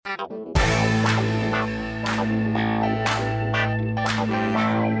Hey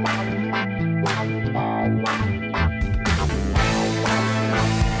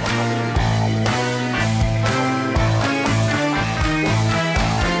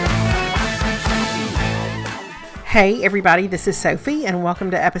everybody, this is Sophie and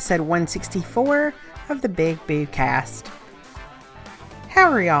welcome to episode 164 of the Big Boo Cast.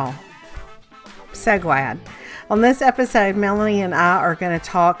 How are y'all? So glad. On this episode, Melanie and I are going to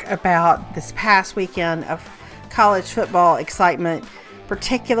talk about this past weekend of college football excitement,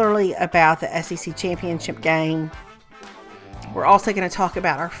 particularly about the SEC championship game. We're also going to talk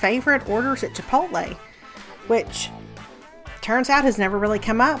about our favorite orders at Chipotle, which turns out has never really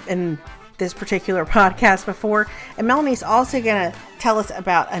come up in this particular podcast before. And Melanie's also going to tell us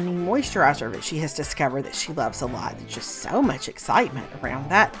about a new moisturizer that she has discovered that she loves a lot. There's just so much excitement around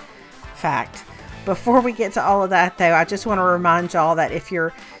that fact. Before we get to all of that though, I just want to remind y'all that if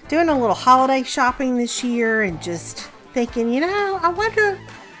you're doing a little holiday shopping this year and just thinking, I wonder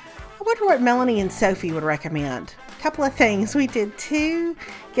what Melanie and Sophie would recommend. A couple of things. We did 2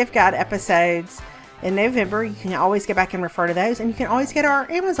 gift guide episodes in November. You can always go back and refer to those, and you can always go to our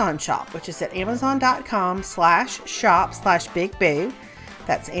Amazon shop, which is at amazon.com/shop/bigboo.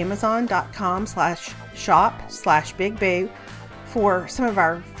 That's amazon.com/shop/bigboo for some of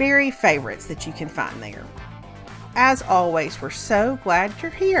our very favorites that you can find there. As always, we're so glad you're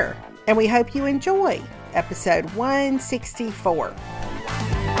here, and we hope you enjoy episode 164.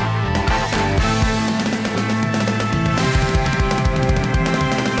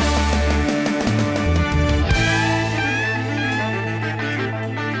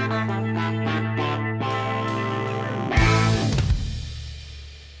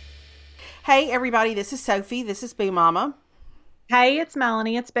 Hey everybody, this is Sophie. This is Boo Mama. Hey, it's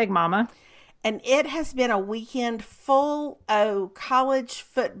Melanie. It's Big Mama. And it has been a weekend full of college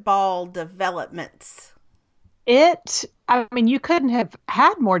football developments. You couldn't have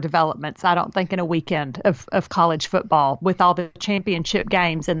had more developments, I don't think, in a weekend of college football with all the championship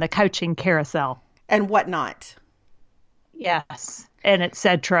games and the coaching carousel. And whatnot. Yes. And et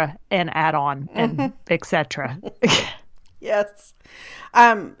cetera, and add-on, and et cetera. Yes.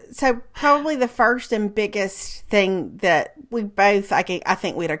 So probably the first and biggest thing that we both, I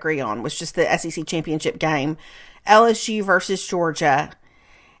think we'd agree on, was just the SEC championship game, LSU versus Georgia.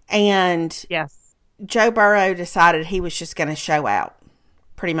 And yes, Joe Burrow decided he was just going to show out,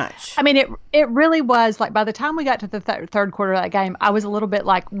 pretty much. I mean, it really was like, by the time we got to the third quarter of that game, I was a little bit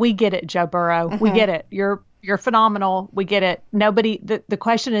like, we get it, Joe Burrow. Mm-hmm. We get it. You're phenomenal. We get it. The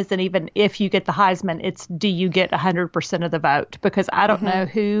question isn't even if you get the Heisman, it's do you get 100% of the vote? Because I don't know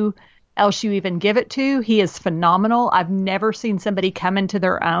who else you even give it to. He is phenomenal. I've never seen somebody come into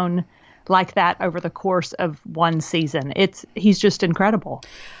their own like that over the course of one season. He's just incredible.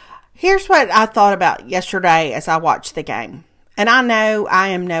 Here's what I thought about yesterday as I watched the game. And I know I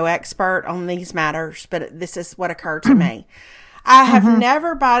am no expert on these matters, but this is what occurred to me. I have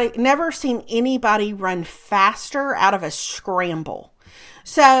never seen anybody run faster out of a scramble.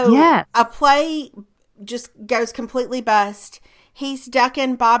 So a play just goes completely bust. He's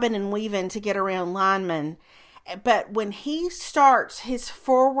ducking, bobbing, and weaving to get around linemen. But when he starts his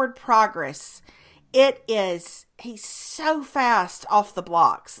forward progress, he's so fast off the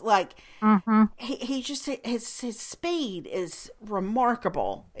blocks. Like he just, his speed is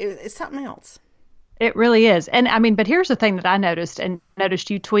remarkable. It's something else. It really is. And but here's the thing that I noticed you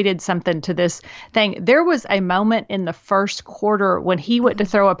tweeted something to this thing. There was a moment in the first quarter when he went to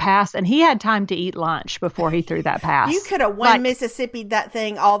throw a pass and he had time to eat lunch before he threw that pass. You could have won Mississippi that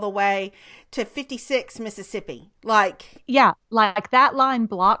thing all the way to 56 Mississippi. That line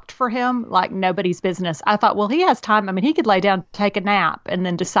blocked for him like nobody's business. I thought, well, he has time. He could lay down, take a nap, and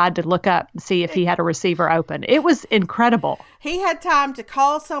then decide to look up and see if he had a receiver open. It was incredible. He had time to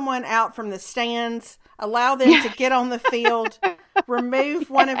call someone out from the stands, allow them to get on the field, remove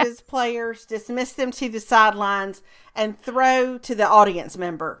one of his players, dismiss them to the sidelines, and throw to the audience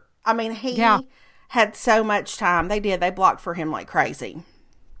member. He had so much time. They blocked for him like crazy.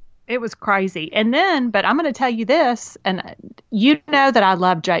 It was crazy. And then, but I'm going to tell you this, and you know that I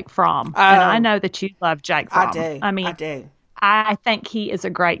love Jake Fromm, and I know that you love Jake Fromm. I do. I think he is a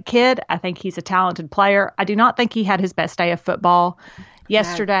great kid. I think he's a talented player. I do not think he had his best day of football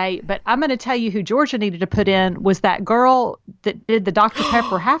yesterday, but I'm going to tell you who Georgia needed to put in was that girl that did the Dr.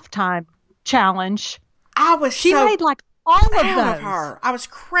 Pepper halftime challenge. She made like all of those. Her. I was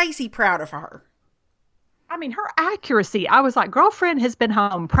crazy proud of her. Her accuracy, I was like, girlfriend has been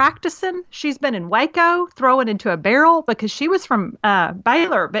home practicing. She's been in Waco throwing into a barrel because she was from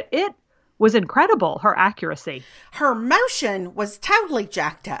Baylor, but it was incredible. Her accuracy. Her motion was totally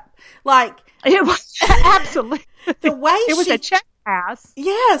jacked up. Like it was absolutely the way it was a check pass.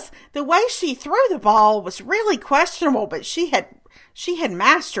 Yes, the way she threw the ball was really questionable, but she had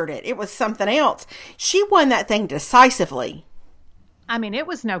mastered it. It was something else. She won that thing decisively. I mean, it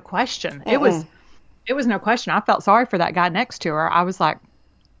was no question. It was no question. I felt sorry for that guy next to her. I was like,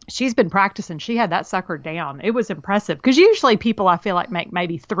 she's been practicing. She had that sucker down. It was impressive because usually people I feel like make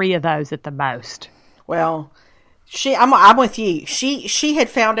maybe 3 of those at the most. Well, I'm with you. She had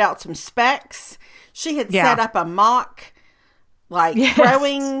found out some specs. She had set up a mock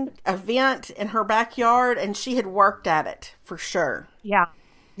throwing event in her backyard, and she had worked at it for sure.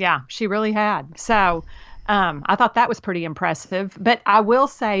 Yeah, she really had. So I thought that was pretty impressive. But I will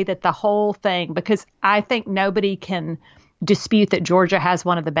say that the whole thing, because I think nobody can dispute that Georgia has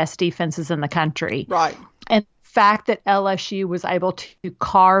one of the best defenses in the country. Right. And the fact that LSU was able to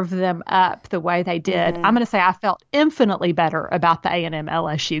carve them up the way they did, I'm going to say I felt infinitely better about the A&M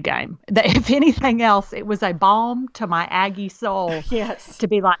LSU game. That if anything else, it was a balm to my Aggie soul. Yes. To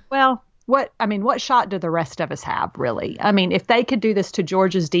be like, well, what shot do the rest of us have, really? I mean, if they could do this to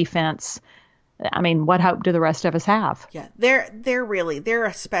Georgia's defense, I mean, what hope do the rest of us have? Yeah, they're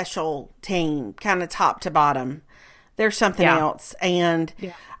a special team, kind of top to bottom. They're something else. And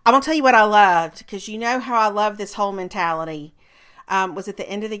I'm going to tell you what I loved, because you know how I love this whole mentality, was at the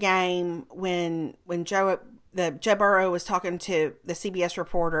end of the game when Joe Burrow was talking to the CBS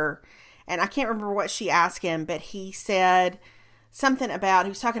reporter, and I can't remember what she asked him, but he said something about, he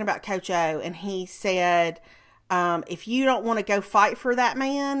was talking about Coach O, and he said, if you don't want to go fight for that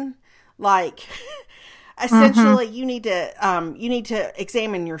man, like... essentially, you need to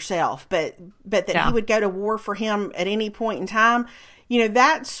examine yourself, but that he would go to war for him at any point in time. You know,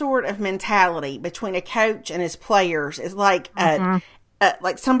 that sort of mentality between a coach and his players is like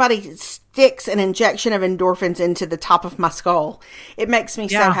like somebody sticks an injection of endorphins into the top of my skull. It makes me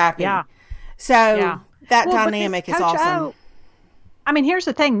so happy. Yeah. So that dynamic is awesome. I mean, here's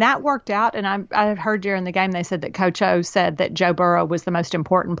the thing. That worked out, and I heard during the game they said that Coach O said that Joe Burrow was the most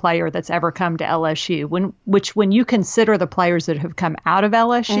important player that's ever come to LSU. When you consider the players that have come out of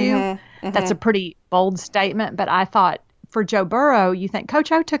LSU, that's a pretty bold statement. But I thought for Joe Burrow, you think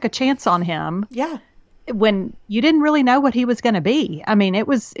Coach O took a chance on him. Yeah. When you didn't really know what he was going to be. I mean, it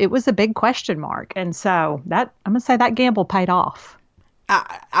was a big question mark, and so that I'm going to say that gamble paid off.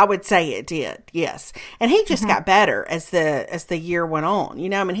 I would say it did, yes. And he just got better as the year went on. You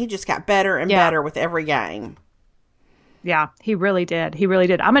know, I mean, he just got better and better with every game. Yeah, he really did. He really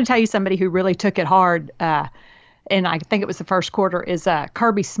did. I'm going to tell you somebody who really took it hard, and I think it was the first quarter, is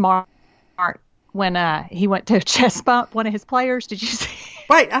Kirby Smart when he went to chest bump one of his players. Did you see?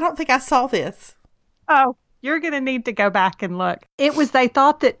 Wait, I don't think I saw this. Oh, you're going to need to go back and look. It was, they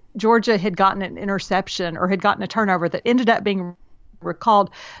thought that Georgia had gotten an interception or had gotten a turnover that ended up being recalled,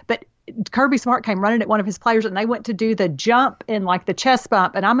 but Kirby Smart came running at one of his players, and they went to do the jump in like the chest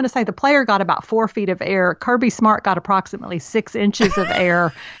bump, and I'm going to say the player got about 4 feet of air. Kirby Smart got approximately 6 inches of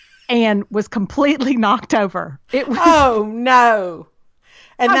air and was completely knocked over. It was, oh no.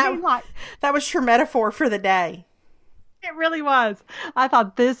 And that was your metaphor for the day. It really was. I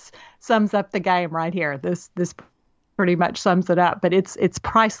thought this sums up the game right here. This pretty much sums it up, but it's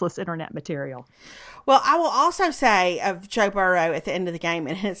priceless internet material. Well, I will also say of Joe Burrow at the end of the game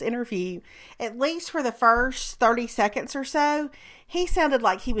in his interview, at least for the first 30 seconds or so, he sounded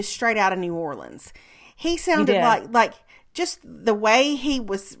like he was straight out of New Orleans. He sounded like just the way he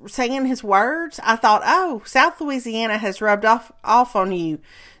was saying his words, I thought, oh, South Louisiana has rubbed off on you,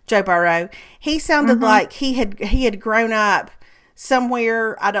 Joe Burrow. He sounded like he had grown up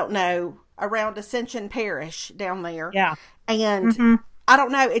somewhere, I don't know, around Ascension Parish down there. Yeah. And I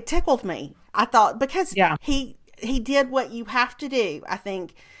don't know, it tickled me. I thought, because he did what you have to do, I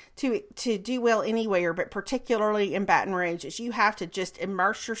think, to do well anywhere, but particularly in Baton Rouge, is you have to just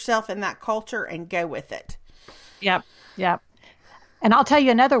immerse yourself in that culture and go with it. Yep. And I'll tell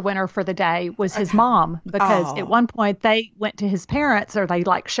you, another winner for the day was his mom, because at one point they went to his parents, or they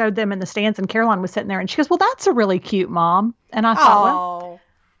like showed them in the stands, and Caroline was sitting there and she goes, well, that's a really cute mom. And I thought, well,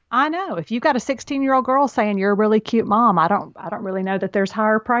 I know, if you've got a 16-year-old girl saying you're a really cute mom, I don't really know that there's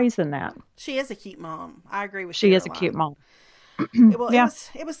higher praise than that. She is a cute mom. I agree with She is a cute mom. Well,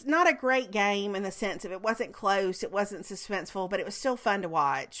 it was not a great game in the sense of it wasn't close, it wasn't suspenseful, but it was still fun to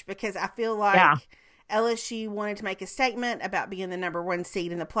watch, because I feel like LSU wanted to make a statement about being the number 1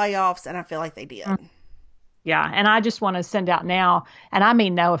 seed in the playoffs, and I feel like they did. Yeah, and I just want to send out now, and I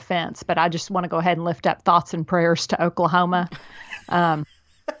mean no offense, but I just want to go ahead and lift up thoughts and prayers to Oklahoma.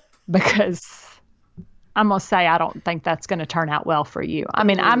 Because I'm going to say I don't think that's going to turn out well for you. I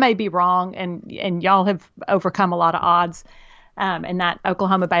mean, I may be wrong, and y'all have overcome a lot of odds. And that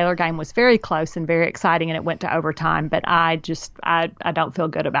Oklahoma-Baylor game was very close and very exciting, and it went to overtime. But I don't feel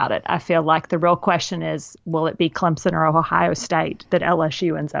good about it. I feel like the real question is, will it be Clemson or Ohio State that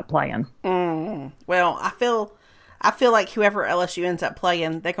LSU ends up playing? Well, I feel like whoever LSU ends up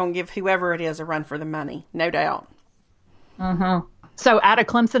playing, they're going to give whoever it is a run for the money, no doubt. So out of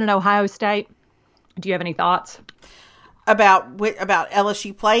Clemson and Ohio State, do you have any thoughts? About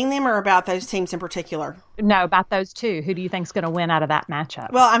LSU playing them, or about those teams in particular? No, about those two. Who do you think is going to win out of that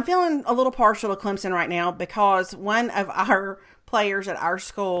matchup? Well, I'm feeling a little partial to Clemson right now because one of our players at our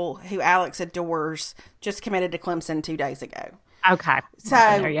school, who Alex adores, just committed to Clemson 2 days ago. Okay. So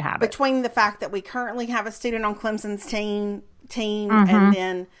well, there you have between the fact that we currently have a student on Clemson's team, and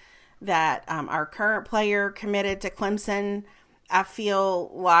then that our current player committed to Clemson, I feel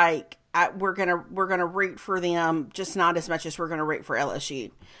like we're gonna root for them, just not as much as we're gonna root for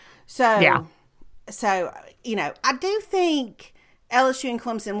LSU. So I do think LSU and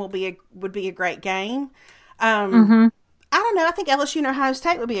Clemson would be a great game. I don't know. I think LSU and Ohio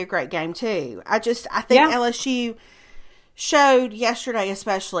State would be a great game too. I think LSU showed yesterday,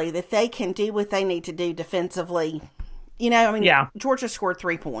 especially, that they can do what they need to do defensively. Georgia scored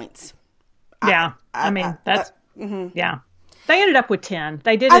 3 points. Yeah, They ended up with 10.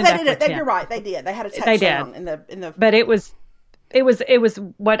 They did. You're right. They did. They had a touchdown in the. But it was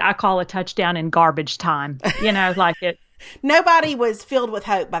what I call a touchdown in garbage time. Like it. Nobody was filled with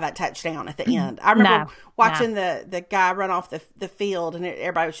hope by that touchdown at the end. I remember watching the guy run off the field, and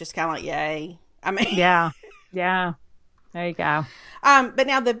everybody was just kind of like, "Yay!" I mean, yeah. There you go. But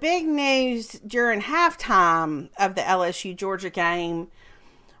now the big news during halftime of the LSU Georgia game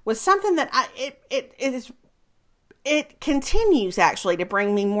was something that it continues actually to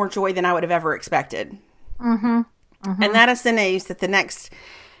bring me more joy than I would have ever expected. And that is the news that the next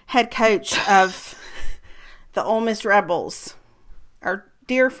head coach of the Ole Miss Rebels, our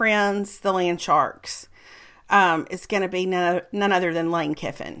dear friends, the Land Sharks, is going to be none other than Lane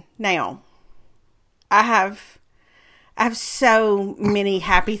Kiffin. Now, I have so many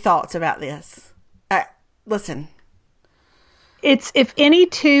happy thoughts about this. Listen. It's if any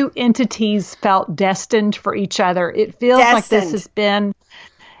two entities felt destined for each other, it feels like this has been.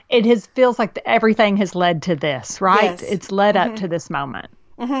 Feels like everything has led to this, right? Yes. It's led up to this moment.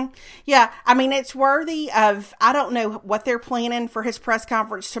 Yeah, I mean, it's worthy of. I don't know what they're planning for his press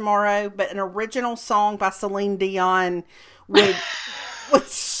conference tomorrow, but an original song by Celine Dion would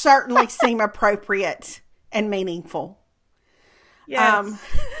certainly seem appropriate and meaningful. Yes.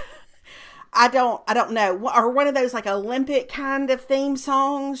 I don't know. Or one of those like Olympic kind of theme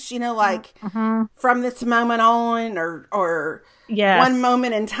songs, like From This Moment On or One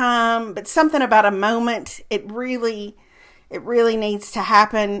Moment in Time, but something about a moment. It really needs to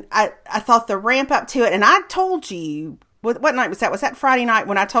happen. I thought the ramp up to it, and I told you, what night was that? Was that Friday night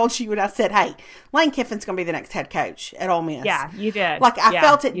when I told you, and I said, hey, Lane Kiffin's going to be the next head coach at Ole Miss. Yeah, you did. Like I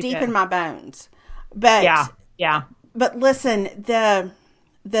felt it deep in my bones. But yeah. But listen,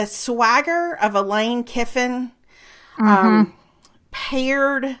 the swagger of a Lane Kiffin,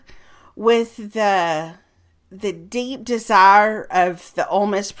 paired with the deep desire of the Ole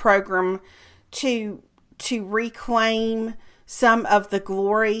Miss program to reclaim some of the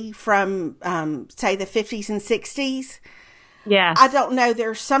glory from, say, the 50s and 60s. Yeah. I don't know.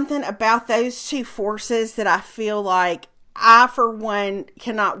 There's something about those two forces that I feel like I, for one,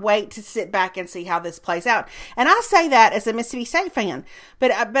 cannot wait to sit back and see how this plays out. And I say that as a Mississippi State fan,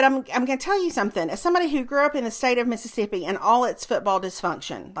 but I'm going to tell you something. As somebody who grew up in the state of Mississippi and all its football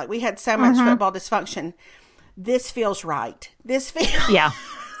dysfunction, like we had so much football dysfunction, this feels right. This feels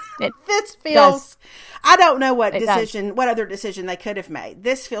this feels. I don't know what other decision they could have made.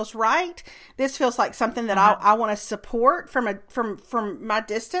 This feels right. This feels like something that I want to support from my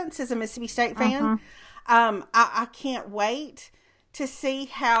distance as a Mississippi State fan. I can't wait to see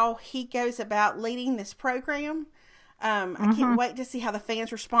how he goes about leading this program. I can't wait to see how the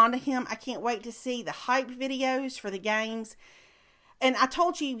fans respond to him. I can't wait to see the hype videos for the games. And I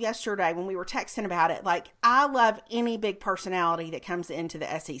told you yesterday when we were texting about it, like, I love any big personality that comes into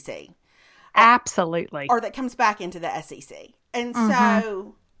the SEC. Absolutely. Or that comes back into the SEC. And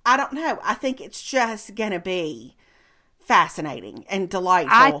so, I don't know. I think it's just going to be fascinating and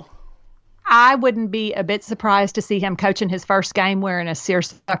delightful. I wouldn't be a bit surprised to see him coaching his first game wearing a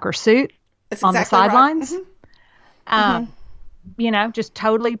seersucker suit on the sidelines. Right. Just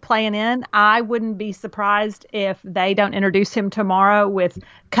totally playing in. I wouldn't be surprised if they don't introduce him tomorrow with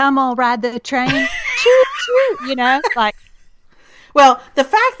 "Come on, ride the train," choo choo. Like. Well, the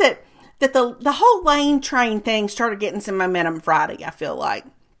fact that that the whole Lane train thing started getting some momentum Friday, I feel like.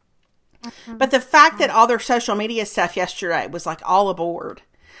 But the fact that all their social media stuff yesterday was like all aboard,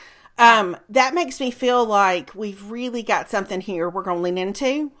 that makes me feel like we've really got something here we're going to lean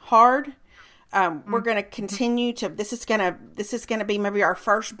into hard. We're going to continue to, this is going to be maybe our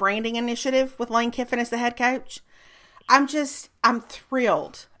first branding initiative with Lane Kiffin as the head coach. I'm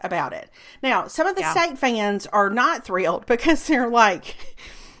thrilled about it. Now, some of the state fans are not thrilled because they're like,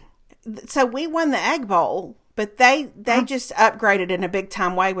 so we won the Egg Bowl, but they just upgraded in a big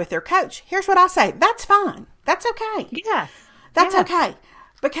time way with their coach. Here's what I say. That's fine. That's okay. Yeah. That's okay.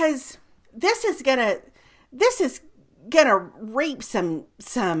 Because this is gonna reap some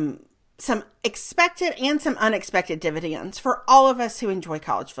expected and some unexpected dividends for all of us who enjoy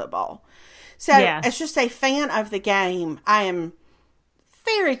college football. So as just a fan of the game, I am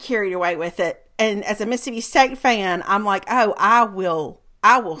very carried away with it. And as a Mississippi State fan, I'm like, oh, I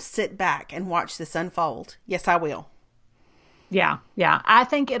will sit back and watch this unfold. Yes, I will. Yeah. I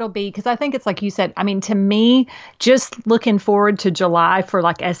think it'll be, because I think it's like you said, I mean, to me, just looking forward to July for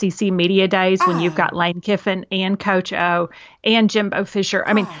like SEC Media Days when you've got Lane Kiffin and Coach O and Jimbo Fisher.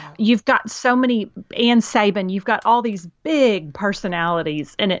 I mean, you've got so many, and Saban, you've got all these big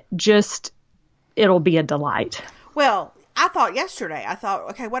personalities, and it'll be a delight. Well, I thought yesterday,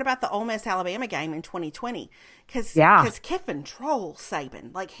 okay, what about the Ole Miss Alabama game in 2020? Because Kiffin trolls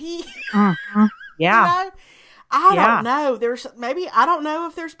Saban. Like he, yeah. You know? I don't know. I don't know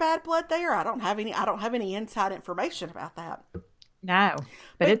if there's bad blood there. I don't have any inside information about that. No,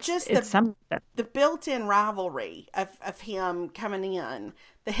 but it's just something. The built-in rivalry of him coming in,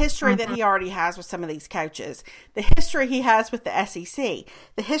 the history that he already has with some of these coaches, the history he has with the SEC,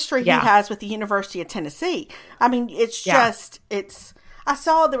 the history he has with the University of Tennessee. I mean, it's just, I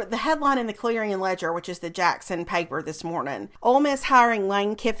saw the headline in the Clarion Ledger, which is the Jackson paper this morning. Ole Miss hiring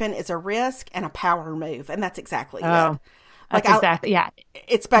Lane Kiffin is a risk and a power move. And that's exactly it.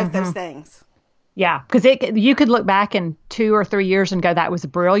 It's both those things. Yeah, because you could look back in 2 or 3 years and go, that was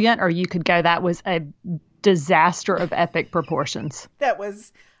brilliant, or you could go, that was a disaster of epic proportions. That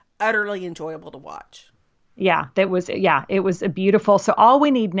was utterly enjoyable to watch. Yeah, it was a beautiful. So all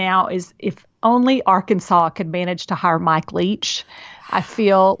we need now is, if only Arkansas could manage to hire Mike Leach, I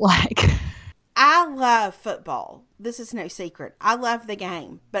feel like. I love football. This is no secret. I love the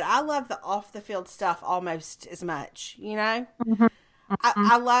game, but I love the off the field stuff almost as much, you know? Mm-hmm.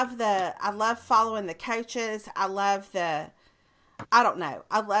 I love following the coaches. I love the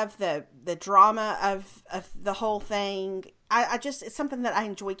drama of the whole thing. It's something that I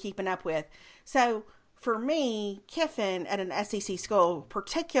enjoy keeping up with. So for me, Kiffin at an SEC school,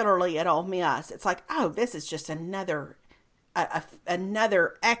 particularly at Ole Miss, it's like, oh, this is just another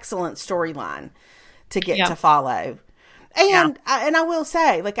excellent storyline to get to follow. And I will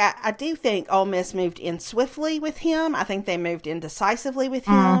say, like, I do think Ole Miss moved in swiftly with him. I think they moved in decisively with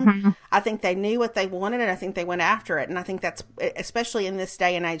him. Mm-hmm. I think they knew what they wanted, and I think they went after it. And I think that's, especially in this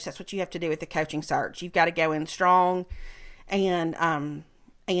day and age, that's what you have to do with the coaching search. You've got to go in strong. And I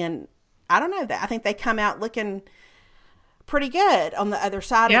don't know, that I think they come out looking pretty good on the other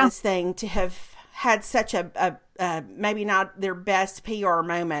side of this thing, to have had such a maybe not their best PR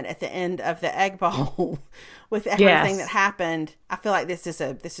moment at the end of the Egg Bowl with everything that happened. I feel like this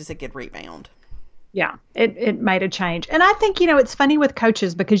is a good rebound. Yeah, it made a change. And I think, it's funny with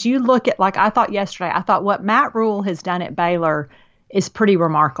coaches, because you look at, like, I thought what Matt Rule has done at Baylor is pretty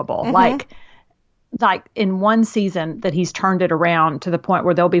remarkable. Mm-hmm. Like in one season that he's turned it around to the point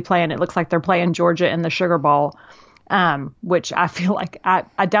where they'll be playing, it looks like they're playing Georgia in the Sugar Bowl. Which I feel like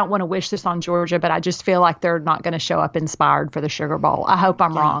I don't want to wish this on Georgia, but I just feel like they're not going to show up inspired for the Sugar Bowl. I hope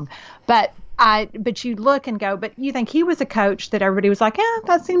I'm wrong. But you look and go, but you think he was a coach that everybody was like,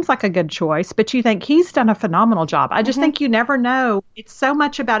 that seems like a good choice. But you think he's done a phenomenal job. I just think you never know. It's so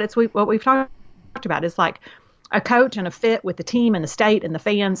much about what we've talked about is like a coach and a fit with the team and the state and the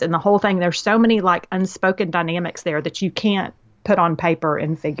fans and the whole thing. There's so many like unspoken dynamics there that you can't put on paper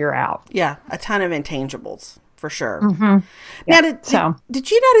and figure out. Yeah, a ton of intangibles. For sure. Mm-hmm. Now,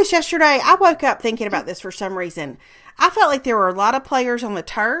 did you notice yesterday, I woke up thinking about this for some reason. I felt like there were a lot of players on the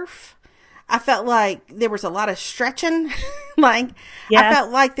turf. I felt like there was a lot of stretching. I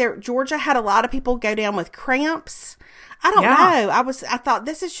felt like Georgia had a lot of people go down with cramps. I don't know. I thought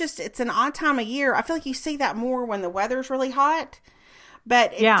it's an odd time of year. I feel like you see that more when the weather's really hot.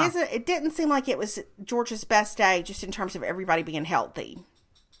 But it didn't seem like it was Georgia's best day, just in terms of everybody being healthy.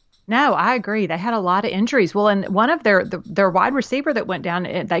 No, I agree. They had a lot of injuries. Well, and one of their wide receiver that went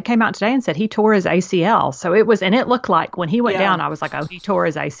down, they came out today and said he tore his ACL. So it looked like when he went down, I was like, oh, he tore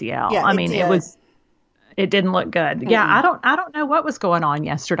his ACL. Yeah, It didn't look good. Yeah, I don't know what was going on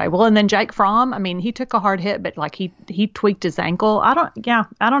yesterday. Well, and then Jake Fromm, I mean, he took a hard hit, but like he tweaked his ankle. I don't know.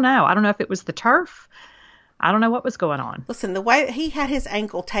 I don't know if it was the turf. I don't know what was going on. Listen, the way he had his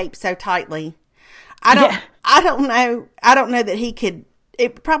ankle taped so tightly, I don't know that he could.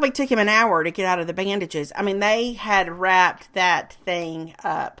 It probably took him an hour to get out of the bandages. I mean, they had wrapped that thing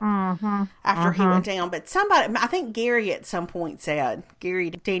up after he went down. But somebody, I think Gary at some point said, Gary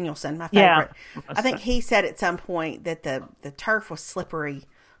Danielson, my favorite. Yeah. I think he said at some point that the turf was slippery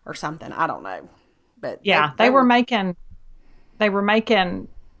or something. I don't know. But yeah, they were making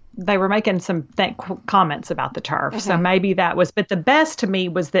some comments about the turf. So maybe that was, but the best to me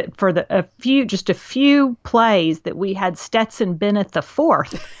was that for a few plays that we had Stetson Bennett the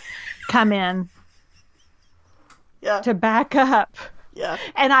fourth come in to back up. Yeah.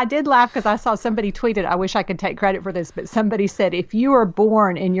 And I did laugh because I saw somebody tweeted, I wish I could take credit for this, but somebody said, if you are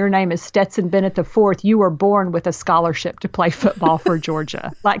born and your name is Stetson Bennett the fourth, you were born with a scholarship to play football for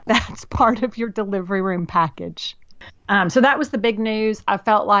Georgia. Like that's part of your delivery room package. So that was the big news. I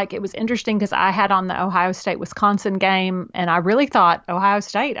felt like it was interesting because I had on the Ohio State-Wisconsin game, and I really thought Ohio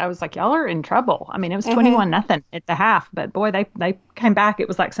State, I was like, y'all are in trouble. I mean, it was 21-0 at the half, but boy, they came back. It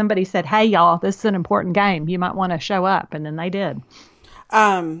was like somebody said, hey, y'all, this is an important game. You might want to show up, and then they did.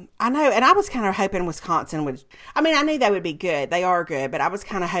 I know, and I was kind of hoping Wisconsin would, I mean, I knew they would be good. They are good, but I was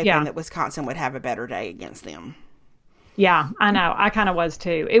kind of hoping that Wisconsin would have a better day against them. Yeah, I know. I kind of was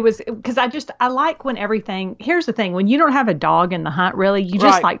too. It was because I like when everything, here's the thing, when you don't have a dog in the hunt, really, you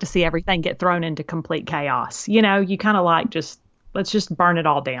just like to see everything get thrown into complete chaos. You know, you kind of like let's just burn it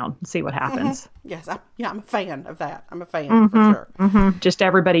all down and see what happens. Yes, I'm a fan of that. I'm a fan for sure. Just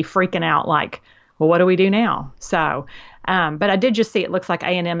everybody freaking out like, well, what do we do now? So, but I did just see it looks like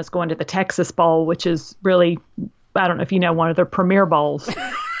A&M is going to the Texas Bowl, which is really, I don't know if you know, one of their premier bowls.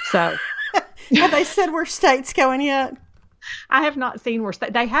 So. Have they said where State's going yet? I have not seen where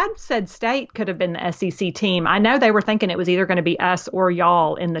State. They had said State could have been the SEC team. I know they were thinking it was either going to be us or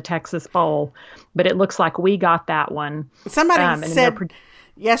y'all in the Texas Bowl, but it looks like we got that one. Somebody said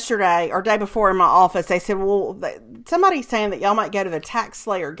yesterday or day before in my office, they said, well, somebody's saying that y'all might go to the Tax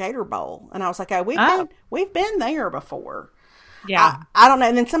Slayer Gator Bowl. And I was like, oh, we've been there before. Yeah. I don't know.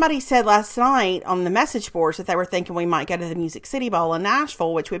 And then somebody said last night on the message boards that they were thinking we might go to the Music City Bowl in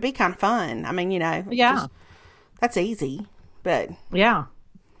Nashville, which would be kind of fun. I mean, you know. Yeah. That's easy, but. Yeah.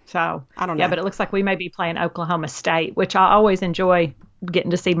 So. I don't know. Yeah, but it looks like we may be playing Oklahoma State, which I always enjoy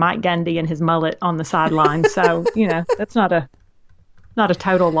getting to see Mike Gundy and his mullet on the sideline. So, you know, that's not a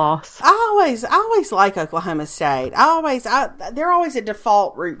total loss. I always like Oklahoma State. They're always a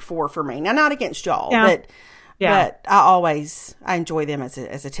default root for me. Now, not against y'all, but. Yeah. But I enjoy them as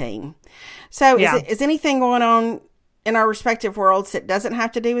a team. So is anything going on in our respective worlds that doesn't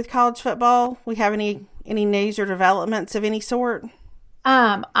have to do with college football? We have any news or developments of any sort?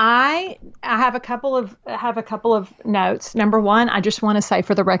 I have a couple of notes. Number one, I just want to say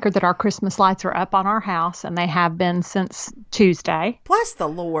for the record that our Christmas lights are up on our house, and they have been since Tuesday. Bless the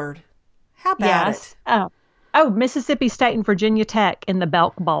Lord. How about it? Oh, Mississippi State and Virginia Tech in the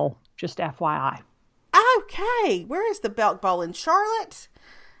Belk Bowl. Just FYI. Okay, where is the Belk Bowl? In Charlotte?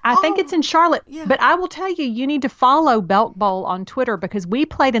 I think it's in Charlotte. Yeah. But I will tell you, you need to follow Belk Bowl on Twitter because we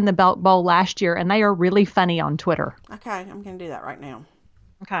played in the Belk Bowl last year, and they are really funny on Twitter. Okay, I'm going to do that right now.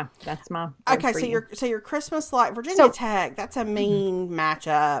 Okay, that's my. Okay, so your Christmas light Virginia Tech. That's a mean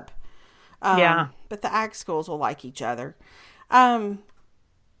matchup. Yeah, but the ag schools will like each other.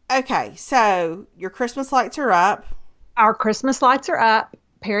 Okay, so your Christmas lights are up. Our Christmas lights are up.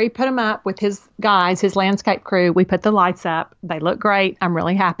 Perry put them up with his guys, his landscape crew. We put the lights up. They look great. I'm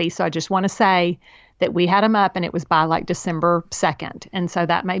really happy. So I just want to say that we had them up and it was by like December 2nd. And so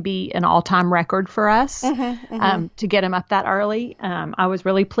that may be an all-time record for us to get them up that early. I was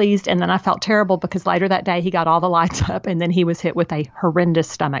really pleased. And then I felt terrible because later that day he got all the lights up and then he was hit with a horrendous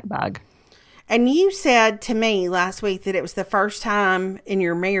stomach bug. And you said to me last week that it was the first time in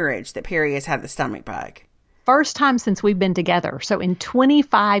your marriage that Perry has had the stomach bug. First time since we've been together. So in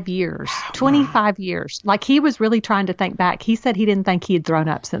 25 years, like he was really trying to think back. He said he didn't think he had thrown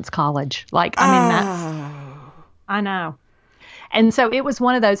up since college. Like, I mean, I know. And so it was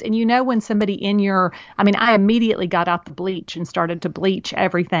one of those, and you know, when somebody I immediately got out the bleach and started to bleach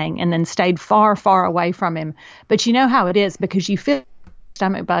everything and then stayed far, far away from him. But you know how it is because you feel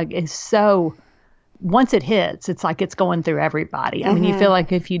stomach bug is so, once it hits, it's like it's going through everybody. I mean, you feel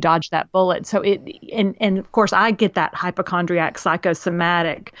like if you dodge that bullet. So and of course I get that hypochondriac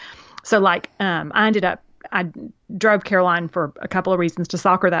psychosomatic. So like, I drove Caroline for a couple of reasons to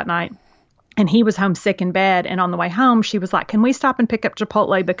soccer that night. and he was homesick in bed. And on the way home, she was like, "Can we stop and pick up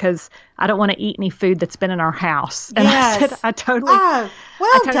Chipotle because I don't want to eat any food that's been in our house?" And Yes. I said, "I totally." Oh,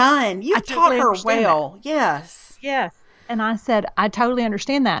 well done. You've taught her well. That. Yes. Yes. And I said, "I totally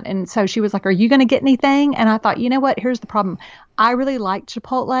understand that." And so she was like, "Are you going to get anything?" And I thought, you know what? Here's the problem. I really like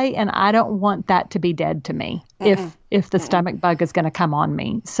Chipotle, and I don't want that to be dead to me if the stomach bug is going to come on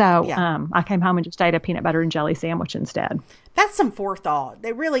me. So I came home and just ate a peanut butter and jelly sandwich instead. That's some forethought.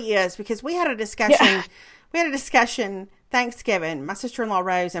 It really is, because we had a discussion. Yeah. We had a discussion Thanksgiving. My sister-in-law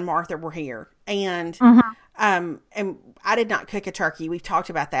Rose and Martha were here, and and I did not cook a turkey. We've talked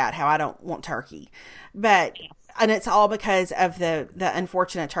about that, how I don't want turkey, and it's all because of the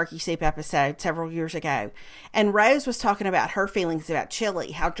unfortunate turkey soup episode several years ago. And Rose was talking about her feelings about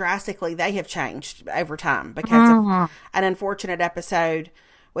chili, how drastically they have changed over time because of an unfortunate episode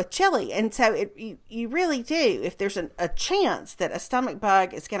with chili. And so you really do, if there's a chance that a stomach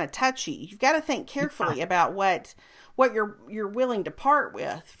bug is going to touch you, you've got to think carefully about what you're willing to part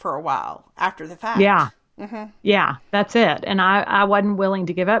with for a while after the fact. Yeah. Yeah, that's it. And I wasn't willing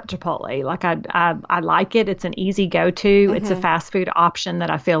to give up Chipotle. Like I like it. It's an easy go-to. It's a fast food option that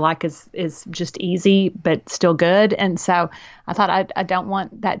I feel like is just easy, but still good. And so I thought I don't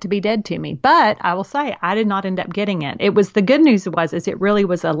want that to be dead to me, but I will say I did not end up getting it. It was, the good news is it really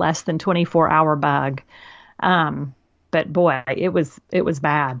was a less than 24-hour bug. But boy, it was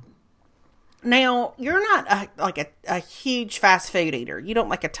bad. Now, you're not a huge fast food eater. You don't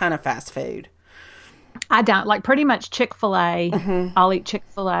like a ton of fast food. I don't. Like pretty much Chick-fil-A. I'll eat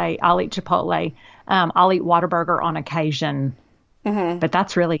Chick-fil-A. I'll eat Chipotle. I'll eat Whataburger on occasion. But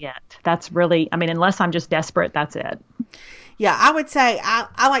that's really it. That's really, I mean, unless I'm just desperate, that's it. Yeah, I would say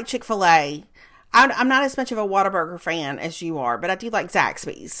I like Chick-fil-A. I'm not as much of a Whataburger fan as you are, but I do like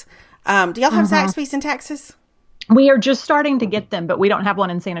Zaxby's. Do y'all have Zaxby's in Texas? We are just starting to get them, but we don't have one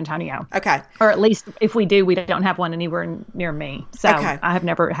in San Antonio. Okay. Or at least if we do, we don't have one anywhere near me. So I have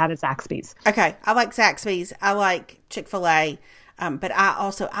never had a Zaxby's. Okay. I like Zaxby's. I like Chick-fil-A. But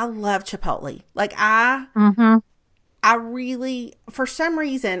I love Chipotle. Like I really, for some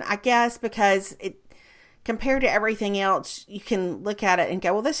reason, I guess because it, compared to everything else, you can look at it and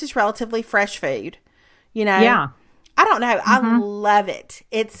go, well, this is relatively fresh food, you know? Yeah. I don't know. I love it.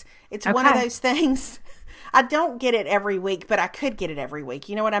 It's one of those things. I don't get it every week, but I could get it every week.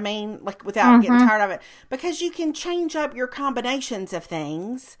 You know what I mean? Like without getting tired of it, because you can change up your combinations of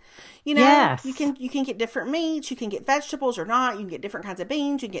things. You know, yes. you can get different meats. You can get vegetables or not. You can get different kinds of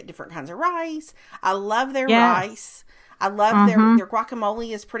beans. You can get different kinds of rice. I love their rice. I love their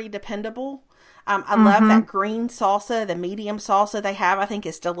guacamole is pretty dependable. I love that green salsa, the medium salsa they have. I think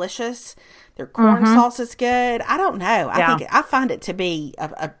it's delicious. Their corn salsa is good. I don't know. I find it to be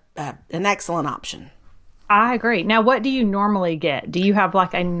an excellent option. I agree. Now, what do you normally get? Do you have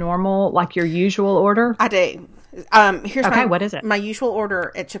like a normal, like your usual order? I do. Here's what is it? My usual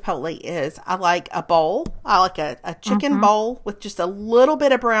order at Chipotle is I like a bowl. I like a chicken bowl with just a little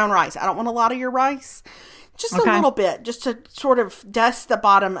bit of brown rice. I don't want a lot of your rice. Just a little bit, just to sort of dust the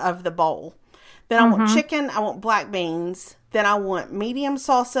bottom of the bowl. Then I want chicken. I want black beans. Then I want medium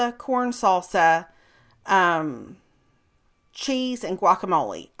salsa, corn salsa, cheese, and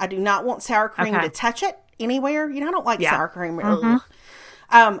guacamole. I do not want sour cream to touch it anywhere. You know, I don't like sour cream. I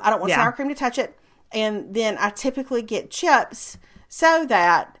don't want sour cream to touch it. And then I typically get chips so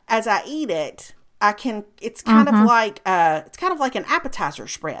that as I eat it, I can, it's kind of like an appetizer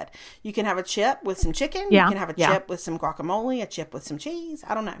spread. You can have a chip with some chicken. You can have a chip with some guacamole, a chip with some cheese.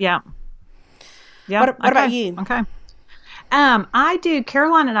 I don't know. Yeah. What about you? Okay. I do.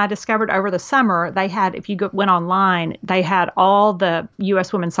 Caroline and I discovered over the summer, they had, if you went online, they had all the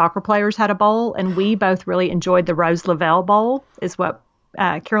U.S. women's soccer players had a bowl, and we both really enjoyed the Rose Lavelle bowl, is what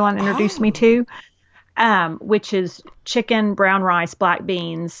Caroline introduced me to, which is chicken, brown rice, black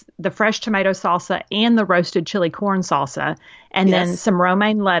beans, the fresh tomato salsa, and the roasted chili corn salsa, and then some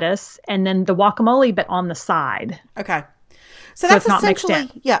romaine lettuce, and then the guacamole, but on the side. Okay. So that's it's essentially,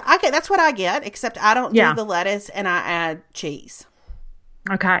 not mixed in. that's what I get, except I don't do the lettuce and I add cheese.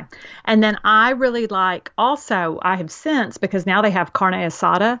 Okay. And then I really like, also, I have since, because now they have carne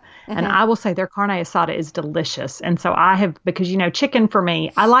asada, and I will say their carne asada is delicious. And so I have, because, you know, chicken for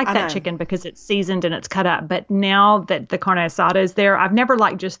me, I like that chicken because it's seasoned and it's cut up. But now that the carne asada is there, I've never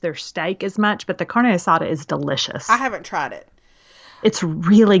liked just their steak as much, but the carne asada is delicious. I haven't tried it. It's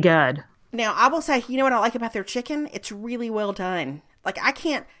really good. Now, I will say, you know what I like about their chicken? It's really well done. Like,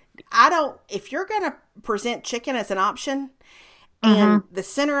 if you're going to present chicken as an option, and the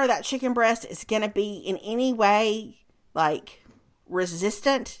center of that chicken breast is going to be in any way, like,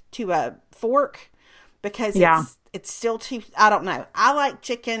 resistant to a fork, because it's still too, I don't know. I like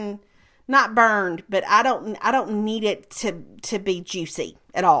chicken not burned, but I don't need it to be juicy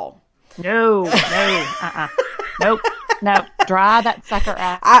at all. No, nope. No, dry that sucker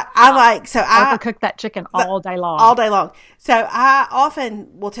out. I cook that chicken all day long. All day long. So I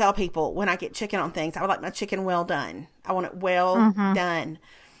often will tell people when I get chicken on things, I would like my chicken well done. I want it well done.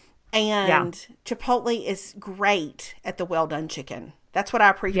 And Chipotle is great at the well done chicken. That's what I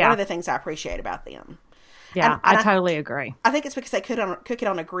appreciate. Yeah. One of the things I appreciate about them. Yeah, and I totally agree. I think it's because they cook it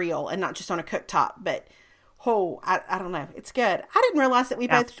on a grill and not just on a cooktop. But I don't know. It's good. I didn't realize that we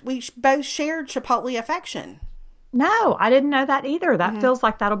both shared Chipotle affection. No, I didn't know that either. That feels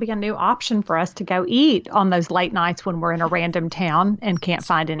like that'll be a new option for us to go eat on those late nights when we're in a random town and can't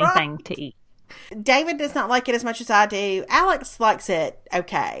find anything to eat. David does not like it as much as I do. Alex likes it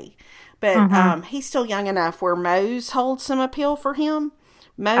okay. But he's still young enough where Moe's holds some appeal for him.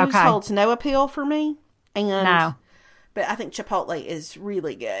 Moe's holds no appeal for me. But I think Chipotle is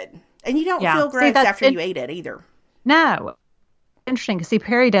really good. And you don't feel gross after you eat it either. No. Interesting, because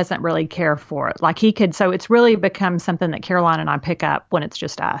Perry doesn't really care for it. Like he could, so it's really become something that Caroline and I pick up when it's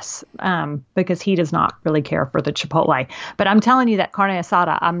just us, because he does not really care for the Chipotle. But I'm telling you that carne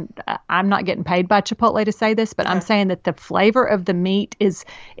asada, I'm not getting paid by Chipotle to say this, but I'm saying that the flavor of the meat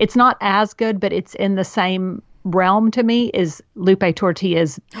it's not as good, but it's in the same realm to me as Lupe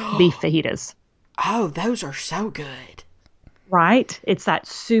Tortilla's beef fajitas. Oh, those are so good. Right? It's that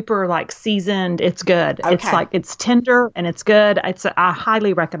super like seasoned. It's good. Okay. It's like, it's tender and it's good. I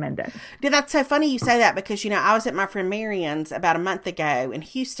highly recommend it. Dude, that's so funny you say that because, I was at my friend Marion's about a month ago in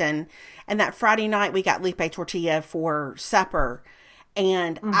Houston, and that Friday night we got Lupe Tortilla for supper.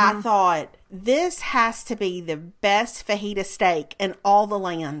 And I thought, this has to be the best fajita steak in all the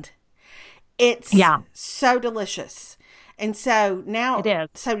land. It's so delicious. And so now, it is.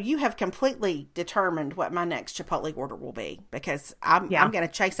 So you have completely determined what my next Chipotle order will be, because I'm going to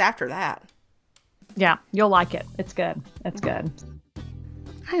chase after that. Yeah, you'll like it. It's good. It's good.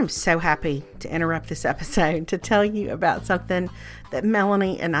 I am so happy to interrupt this episode to tell you about something that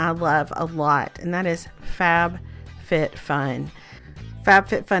Melanie and I love a lot, and that is FabFitFun.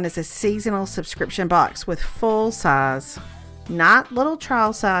 FabFitFun is a seasonal subscription box with full-size, not little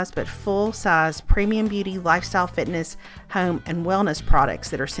trial size, but full-size premium beauty, lifestyle, fitness, home, and wellness products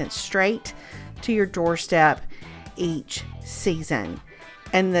that are sent straight to your doorstep each season.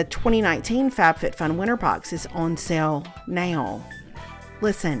 And the 2019 FabFitFun Winter Box is on sale now.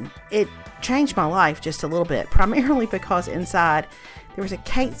 Listen, it changed my life just a little bit, primarily because inside there was a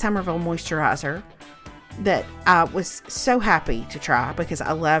Kate Somerville moisturizer that I was so happy to try because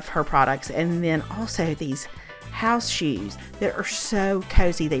I love her products. And then also these house shoes that are so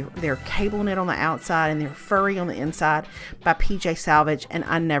cozy. They're cable knit on the outside and they're furry on the inside by PJ Salvage, and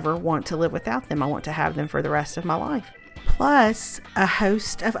I never want to live without them. I want to have them for the rest of my life. Plus a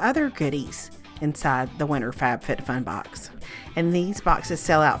host of other goodies inside the Winter FabFitFun box. And these boxes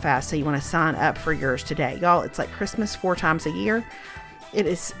sell out fast, so you want to sign up for yours today. Y'all, it's like Christmas 4 times a year. It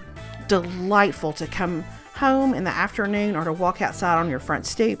is delightful to come home in the afternoon or to walk outside on your front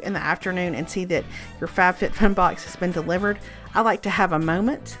stoop in the afternoon and see that your FabFitFun box has been delivered. I like to have a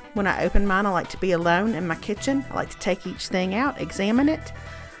moment when I open mine. I like to be alone in my kitchen. I like to take each thing out, examine it,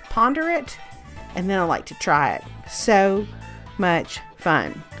 ponder it, and then I like to try it. So much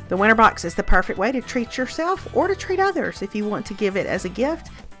fun. The Winter Box is the perfect way to treat yourself or to treat others if you want to give it as a gift.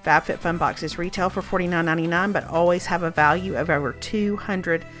 FabFitFun boxes retail for $49.99 but always have a value of over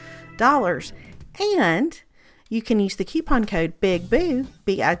 $200. And you can use the coupon code BIGBOO,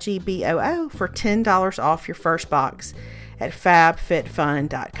 BIGBOO, for $10 off your first box at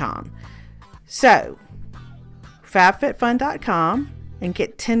fabfitfun.com. So, fabfitfun.com and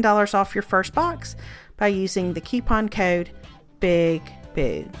get $10 off your first box by using the coupon code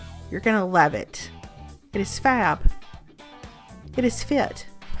BIGBOO. You're going to love it. It is fab. It is fit.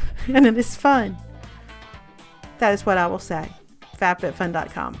 And it is fun. That is what I will say.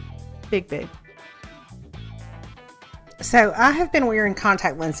 fabfitfun.com. BIGBOO. So I have been wearing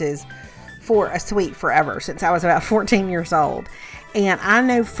contact lenses for a sweet forever, since I was about 14 years old. And I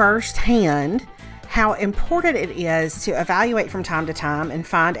know firsthand how important it is to evaluate from time to time and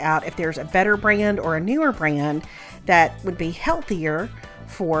find out if there's a better brand or a newer brand that would be healthier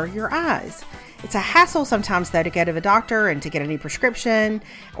for your eyes. It's a hassle sometimes, though, to go to the doctor and to get a new prescription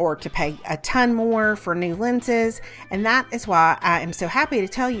or to pay a ton more for new lenses. And that is why I am so happy to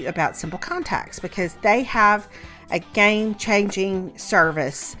tell you about Simple Contacts, because they have a game-changing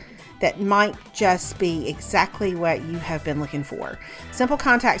service that might just be exactly what you have been looking for. Simple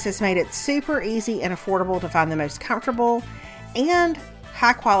Contacts has made it super easy and affordable to find the most comfortable and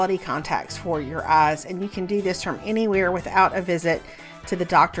high-quality contacts for your eyes. And you can do this from anywhere without a visit to the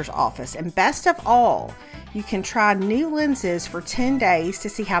doctor's office. And best of all, you can try new lenses for 10 days to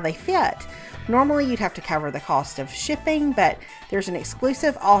see how they fit. Normally, you'd have to cover the cost of shipping, but there's an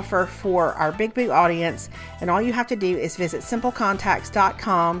exclusive offer for our Big Boo audience, and all you have to do is visit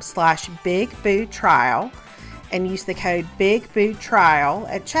simplecontacts.com/BigBooTrial and use the code BigBooTrial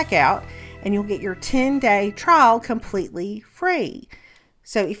at checkout, and you'll get your 10-day trial completely free.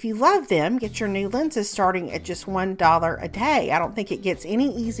 So if you love them, get your new lenses starting at just $1 a day. I don't think it gets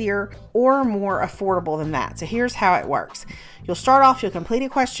any easier or more affordable than that. So here's how it works. You'll start off, you'll complete a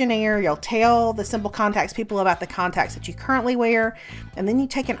questionnaire, you'll tell the Simple Contacts people about the contacts that you currently wear, and then you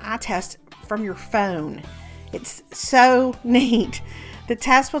take an eye test from your phone. It's so neat. The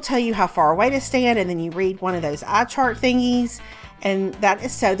test will tell you how far away to stand, and then you read one of those eye chart thingies, and that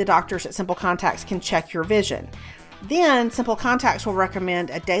is so the doctors at Simple Contacts can check your vision. Then Simple Contacts will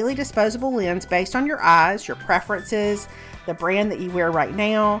recommend a daily disposable lens based on your eyes, your preferences, the brand that you wear right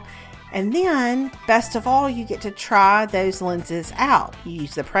now. And then, best of all, you get to try those lenses out. You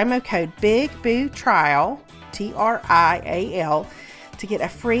use the promo code BigBooTrial, TRIAL, to get a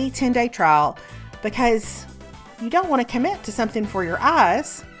free 10-day trial, because you don't want to commit to something for your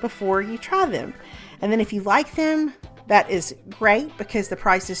eyes before you try them. And then if you like them, that is great, because the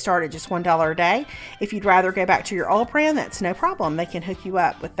prices start at just $1 a day. If you'd rather go back to your old brand, that's no problem. They can hook you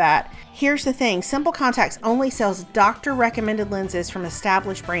up with that. Here's the thing. Simple Contacts only sells doctor-recommended lenses from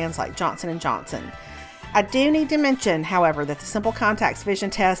established brands like Johnson & Johnson. I do need to mention, however, that the Simple Contacts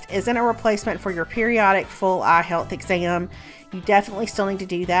vision test isn't a replacement for your periodic full eye health exam. You definitely still need to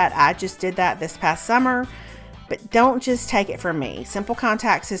do that. I just did that this past summer. But don't just take it from me. Simple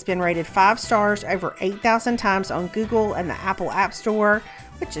Contacts has been rated 5 stars over 8,000 times on Google and the Apple App Store,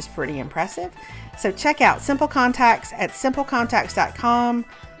 which is pretty impressive. So check out Simple Contacts at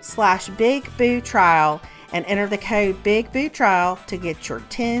simplecontacts.com/BigBooTrial and enter the code BigBooTrial to get your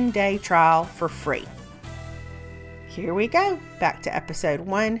 10-day trial for free. Here we go. Back to episode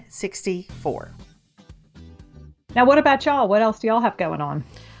 164. Now, what about y'all? What else do y'all have going on?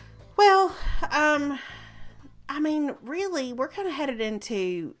 Well, really, we're kind of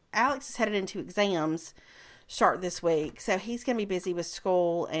Alex is headed into exams start this week. So he's going to be busy with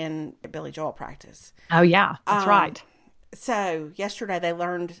school and Billy Joel practice. Oh, yeah, that's right. So yesterday they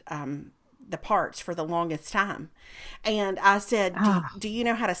learned the parts for the longest time. And I said, do you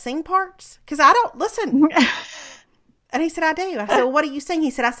know how to sing parts? Because I don't listen. And he said, I do. I said, well, what do you sing?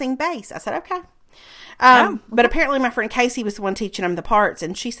 He said, I sing bass. I said, okay. But apparently my friend Casey was the one teaching him the parts,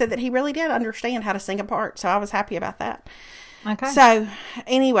 and she said that he really did understand how to sing a part. So I was happy about that. Okay. So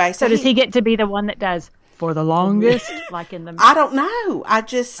anyway, so does he get to be the one that does for the longest, like in the? I don't know. I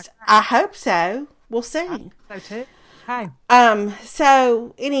hope so. We'll see. So too. Hi.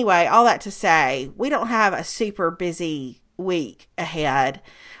 So anyway, all that to say, we don't have a super busy week ahead.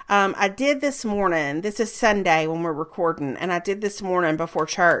 I did this morning. This is Sunday when we're recording, and I did this morning before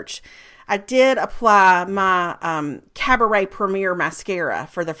church. I did apply my Cabaret Premier mascara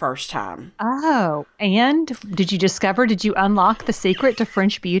for the first time. Oh, and did you unlock the secret to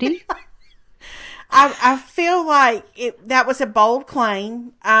French beauty? I feel like that was a bold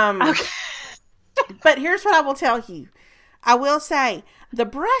claim. Okay. But here's what I will tell you. I will say the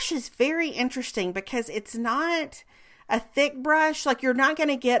brush is very interesting because it's not a thick brush. Like, you're not going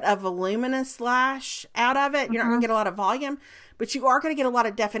to get a voluminous lash out of it. You're not going to get a lot of volume. But you are going to get a lot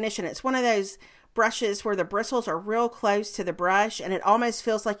of definition. It's one of those brushes where the bristles are real close to the brush, and it almost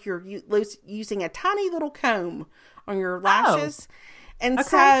feels like you're using a tiny little comb on your lashes. Oh. And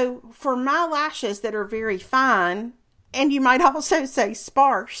so for my lashes that are very fine, and you might also say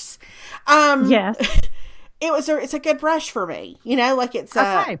sparse, yes, it's a good brush for me. You know, like it's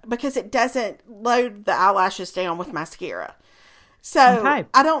because it doesn't load the eyelashes down with mascara. So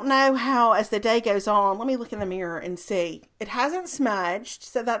I don't know how, as the day goes on, let me look in the mirror and see. It hasn't smudged,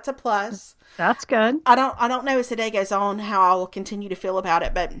 so that's a plus. That's good. I don't know as the day goes on how I will continue to feel about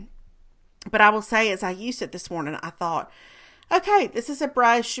it, but I will say, as I used it this morning, I thought, okay, this is a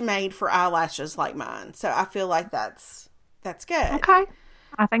brush made for eyelashes like mine. So I feel like that's good. Okay.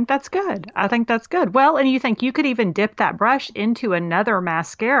 I think that's good. Well, and you think you could even dip that brush into another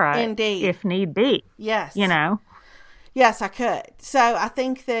mascara, indeed, if need be. Yes. You know. Yes, I could. So I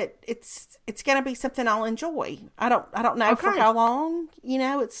think that it's going to be something I'll enjoy. I don't know for how long. You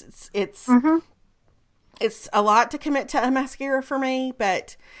know, it's a lot to commit to a mascara for me,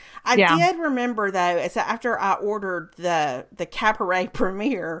 but I did remember though, after I ordered the Cabaret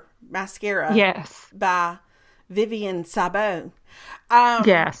Premier mascara, by Vivian Sabot.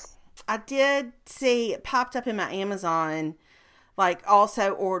 Yes, I did see it popped up in my Amazon like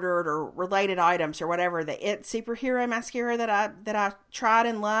also ordered or related items or whatever, the It Superhero mascara that I tried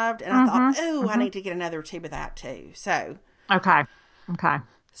and loved, and I thought, oh, I need to get another tube of that too. So Okay.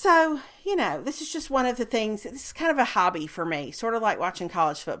 So, this is just one of the things. This is kind of a hobby for me, sort of like watching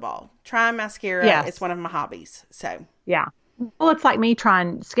college football. Trying mascara is one of my hobbies. So yeah. Well, it's like me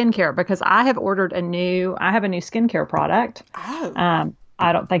trying skincare because I have ordered a new skincare product. Oh.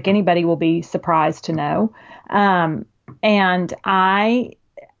 I don't think anybody will be surprised to know. And I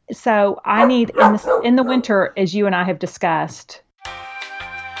need in the winter, as you and I have discussed.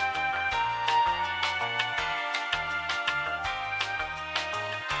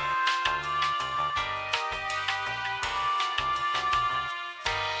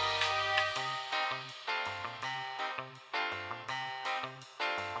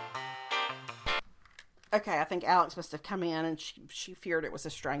 Okay, I think Alex must have come in and she feared it was a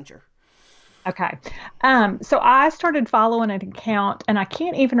stranger. Okay. So I started following an account, and I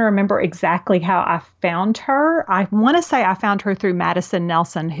can't even remember exactly how I found her. I want to say I found her through Madison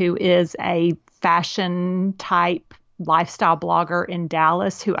Nelson, who is a fashion type lifestyle blogger in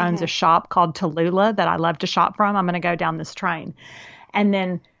Dallas who owns a shop called Tallulah that I love to shop from. I'm going to go down this train. And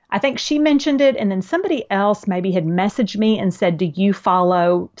then I think she mentioned it, and then somebody else maybe had messaged me and said, do you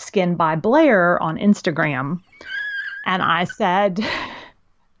follow Skin by Blair on Instagram? And I said,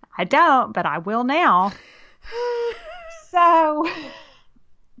 I don't, but I will now. So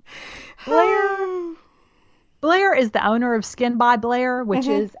Blair is the owner of Skin by Blair, which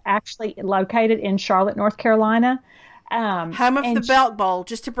is actually located in Charlotte, North Carolina. Home of the Belt Bowl,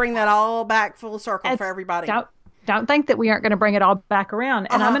 just to bring that all back full circle for everybody. Don't think that we aren't going to bring it all back around.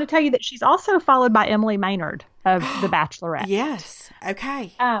 And I'm going to tell you that she's also followed by Emily Maynard of The Bachelorette. Yes.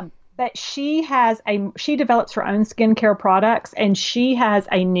 Okay. But she develops her own skincare products, and she has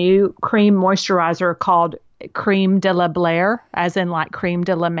a new cream moisturizer called Creme de la Blair, as in like Creme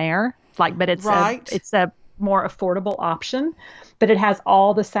de la Mer, but it's a more affordable option, but it has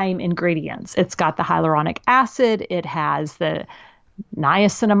all the same ingredients. It's got the hyaluronic acid. It has the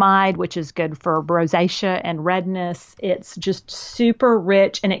niacinamide, which is good for rosacea and redness. It's just super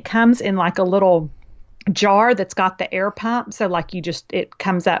rich, and it comes in like a little jar that's got the air pump. So like it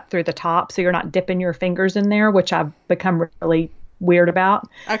comes up through the top, so you're not dipping your fingers in there, which I've become really weird about.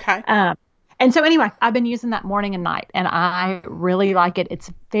 Okay. And so anyway, I've been using that morning and night, and I really like it.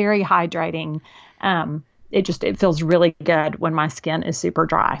 It's very hydrating. It feels really good when my skin is super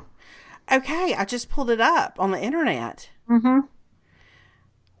dry. Okay. I just pulled it up on the internet. Mm-hmm.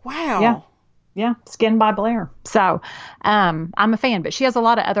 Wow. Yeah. Skin by Blair. So I'm a fan, but she has a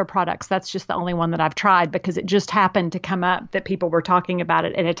lot of other products. That's just the only one that I've tried because it just happened to come up that people were talking about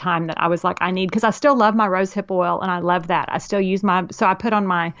it at a time that I was like, because I still love my rosehip oil, and I love that. I still use so I put on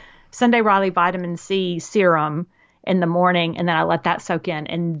my Sunday Riley vitamin C serum in the morning, and then I let that soak in.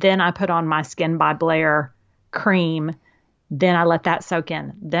 And then I put on my Skin by Blair cream. Then I let that soak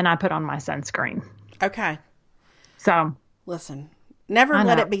in. Then I put on my sunscreen. Okay. So listen. Never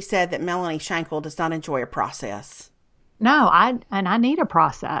let it be said that Melanie Shankle does not enjoy a process. No, I need a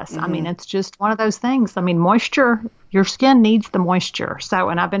process. I mean, it's just one of those things. I mean, moisture, your skin needs the moisture. So,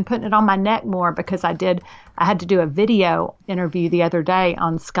 and I've been putting it on my neck more because I had to do a video interview the other day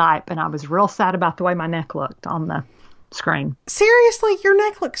on Skype, and I was real sad about the way my neck looked on the screen. Seriously, your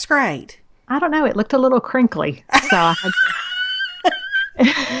neck looks great. I don't know. It looked a little crinkly. So I had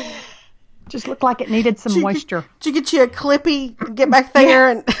to... Just looked like it needed some moisture. Did you get you a clippy? Get back there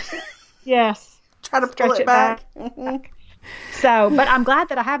and yes, try to pull it back. So, but I'm glad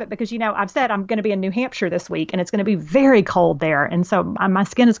that I have it because I've said I'm going to be in New Hampshire this week, and it's going to be very cold there, and so my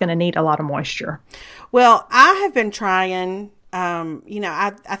skin is going to need a lot of moisture. Well, I have been trying.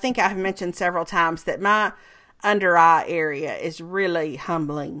 I think I have mentioned several times that my under eye area is really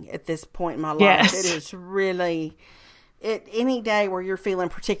humbling at this point in my life. Yes. It is really. Any day where you're feeling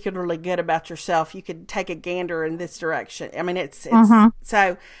particularly good about yourself, you could take a gander in this direction. I mean, it's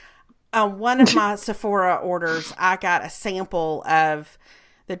so one of my Sephora orders, I got a sample of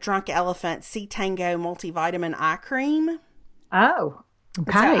the Drunk Elephant Sea Tango multivitamin eye cream. Oh,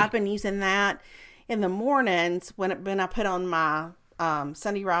 okay. So I've been using that in the mornings when I put on my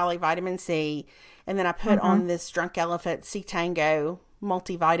Sunday Riley vitamin C, and then I put on this Drunk Elephant Sea Tango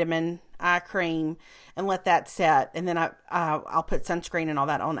multivitamin eye cream and let that set, and then I'll put sunscreen and all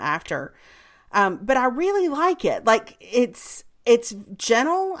that on after. But I really like it. Like it's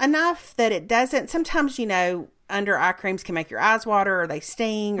gentle enough that it doesn't. Sometimes under eye creams can make your eyes water or they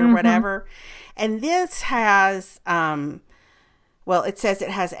sting or whatever. And this has Well, it says it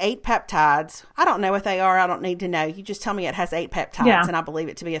has 8 peptides. I don't know what they are. I don't need to know. You just tell me it has 8 peptides, Yeah. and I believe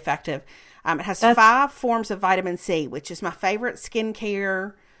it to be effective. It has 5 forms of vitamin C, which is my favorite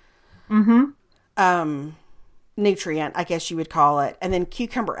skincare nutrient, I guess you would call it. And then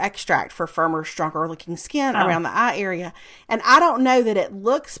cucumber extract for firmer, stronger looking skin around the eye area. And I don't know that it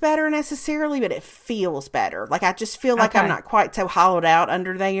looks better necessarily, but it feels better. Like, I just feel like I'm not quite so hollowed out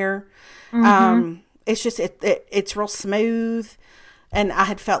under there. It's just, it's real smooth. And I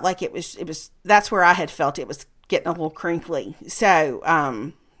had felt like it was, that's where I had felt it was getting a little crinkly. So,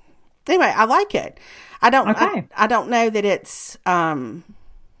 anyway, I like it. I don't know that it's,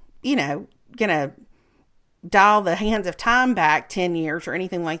 gonna dial the hands of time back 10 years or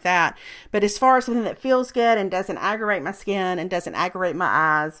anything like that. But as far as something that feels good and doesn't aggravate my skin and doesn't aggravate my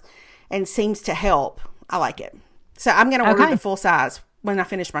eyes and seems to help, I like it. So I'm going to order the full size when I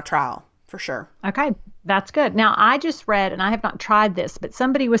finish my trial, for sure. Okay, that's good. Now, I just read, and I have not tried this, but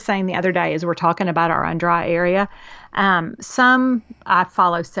somebody was saying the other day as we're talking about our under eye area, I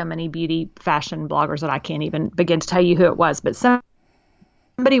follow so many beauty fashion bloggers that I can't even begin to tell you who it was, but somebody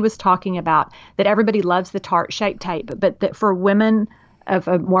was talking about that everybody loves the Tarte Shape Tape, but that for women of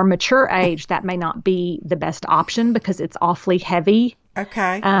a more mature age, that may not be the best option because it's awfully heavy.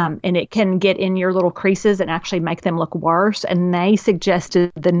 Okay. And it can get in your little creases and actually make them look worse. And they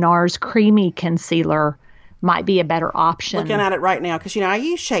suggested the NARS Creamy Concealer might be a better option. Looking at it right now, because, I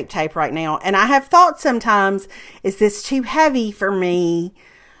use Shape Tape right now, and I have thought sometimes, is this too heavy for me?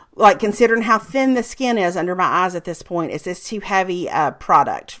 Like, considering how thin the skin is under my eyes at this point, is this too heavy a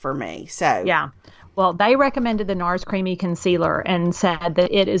product for me? So yeah. Well, they recommended the NARS Creamy Concealer and said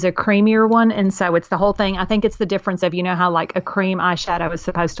that it is a creamier one. And so it's the whole thing. I think it's the difference of, how like a cream eyeshadow is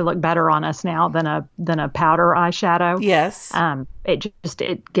supposed to look better on us now than a powder eyeshadow. Yes. It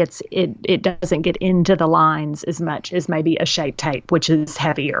doesn't get into the lines as much as maybe a Shape Tape, which is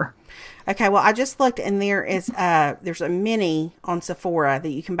heavier. Okay, well, I just looked, and there's a mini on Sephora that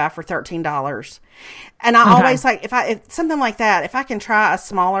you can buy for $13. And I always like, if something like that, if I can try a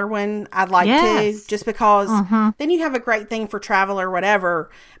smaller one, I'd like to, just because then you have a great thing for travel or whatever.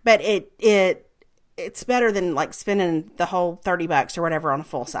 But it's better than like spending the whole $30 or whatever on a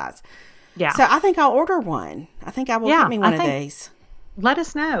full size. Yeah. So I think I'll order one. I think I will get me one of these. Let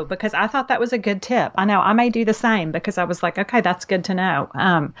us know, because I thought that was a good tip. I know I may do the same, because I was like, okay, that's good to know.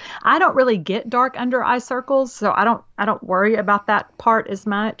 I don't really get dark under eye circles, so I don't worry about that part as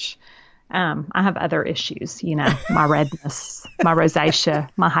much. I have other issues, my redness, my rosacea,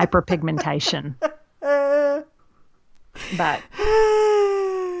 my hyperpigmentation. But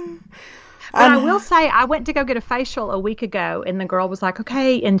I will say, I went to go get a facial a week ago, and the girl was like,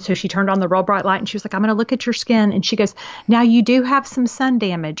 okay. And so she turned on the real bright light, and she was like, I'm going to look at your skin. And she goes, now you do have some sun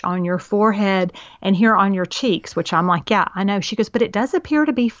damage on your forehead and here on your cheeks, which I'm like, yeah, I know. She goes, but it does appear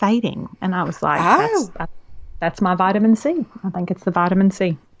to be fading. And I was like, that's my vitamin C. I think it's the vitamin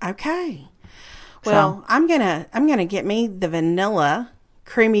C. Okay. Well, I'm going to get me the Vanilla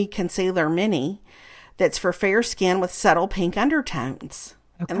Creamy Concealer Mini that's for fair skin with subtle pink undertones.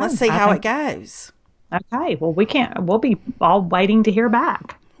 Okay. And let's see how it goes. Okay. Well, we'll be all waiting to hear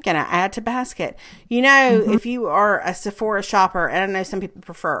back. Going to add to basket. If you are a Sephora shopper, and I know some people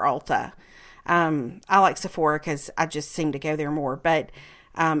prefer Ulta. I like Sephora because I just seem to go there more. But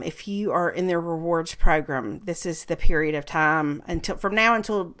if you are in their rewards program, this is the period of time from now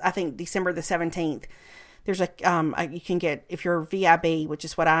until I think December the 17th. There's you can get, if you're VIB, which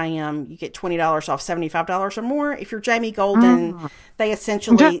is what I am, you get $20 off $75 or more. If you're Jamie Golden, they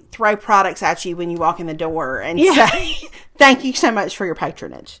essentially throw products at you when you walk in the door and say, thank you so much for your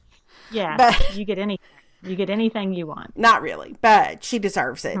patronage. Yeah, but you get anything you want. Not really, but she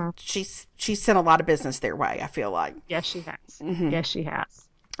deserves it. She's sent a lot of business their way, I feel like. Yes, she has. Yes, she has.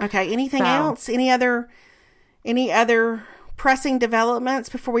 Okay, anything else? Any other pressing developments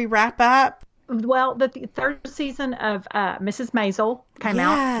before we wrap up? Well, the third season of Mrs. Maisel came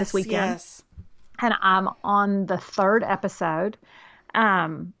out this weekend. Yes. And I'm on the third episode.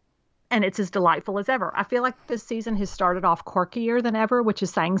 And it's as delightful as ever. I feel like this season has started off quirkier than ever, which is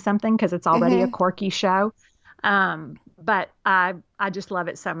saying something because it's already a quirky show. But I just love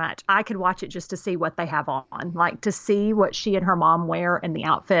it so much. I could watch it just to see what they have on. Like, to see what she and her mom wear and the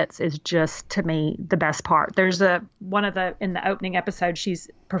outfits is just, to me, the best part. There's in the opening episode,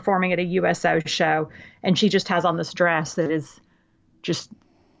 she's performing at a USO show, and she just has on this dress that is just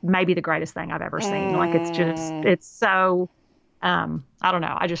maybe the greatest thing I've ever seen. Like, it's so, I don't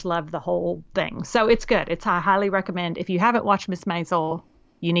know. I just love the whole thing. So it's good. I highly recommend. If you haven't watched Miss Maisel,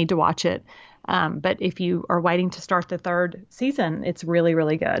 you need to watch it. But if you are waiting to start the third season, it's really,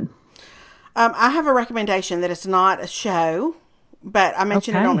 really good. I have a recommendation that it's not a show. but I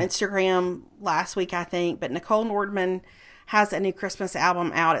mentioned it on Instagram last week, I think. But Nicole Nordman has a new Christmas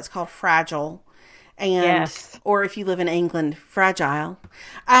album out. It's called Fragile. And, or if you live in England, Fragile.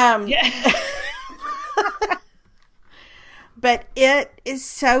 But it is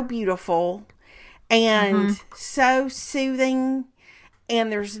so beautiful and so soothing.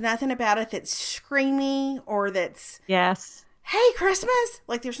 And there's nothing about it that's screamy or that's, hey, Christmas.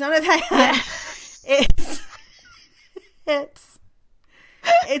 Like, there's none of that.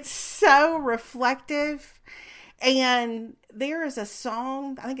 It's so reflective. And there is a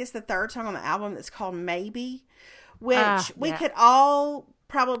song, I think it's the third song on the album, that's called Maybe, which we could all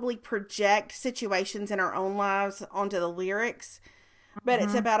probably project situations in our own lives onto the lyrics. But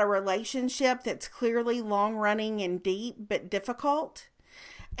it's about a relationship that's clearly long running and deep, but difficult.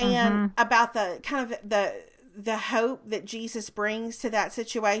 And about the kind of the hope that Jesus brings to that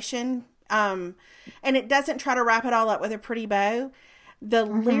situation. And it doesn't try to wrap it all up with a pretty bow. The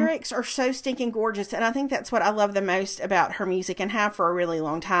lyrics are so stinking gorgeous. And I think that's what I love the most about her music and have for a really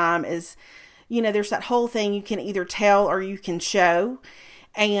long time is, you know, there's that whole thing you can either tell or you can show.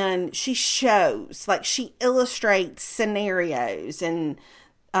 And she shows, like she illustrates scenarios and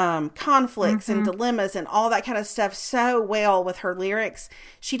conflicts and dilemmas and all that kind of stuff so well with her lyrics.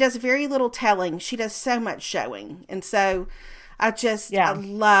 She does very little telling. She does so much showing. And so I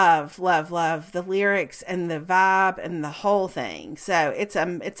love the lyrics and the vibe and the whole thing. So it's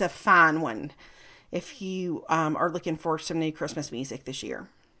a fine one if you are looking for some new Christmas music this year.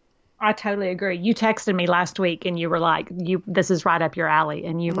 I totally agree. You texted me last week and you were like, this is right up your alley.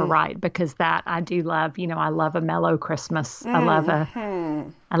 And you were right, because that I do love, you know, I love a mellow Christmas. I love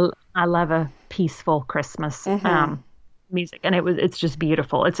a peaceful Christmas music. And it's just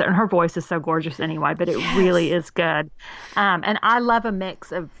beautiful. And her voice is so gorgeous anyway, but it really is good. And I love a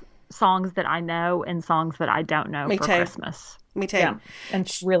mix of songs that I know and songs that I don't know for Christmas. Me too. Yeah, and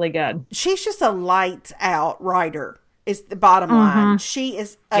it's really good. She's just a lights out writer. Is the bottom line. She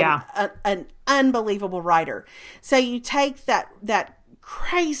is an unbelievable writer. So you take that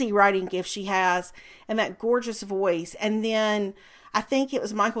crazy writing gift she has and that gorgeous voice, and then I think it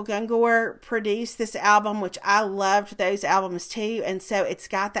was Michael Gungor produced this album, which I loved those albums too, and so it's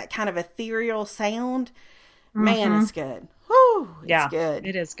got that kind of ethereal sound. Man, it's good. Whew, it's good.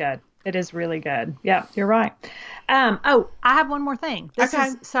 It is good. It is really good. Yeah, you're right. I have one more thing.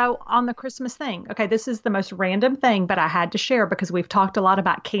 So on the Christmas thing. Okay, this is the most random thing, but I had to share because we've talked a lot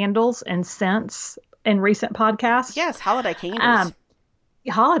about candles and scents in recent podcasts. Yes, holiday candles.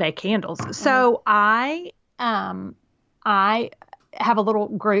 Holiday candles. So I have a little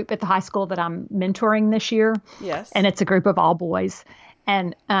group at the high school that I'm mentoring this year. Yes. And it's a group of all boys.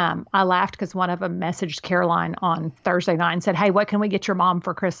 And I laughed because one of them messaged Caroline on Thursday night and said, "Hey, what can we get your mom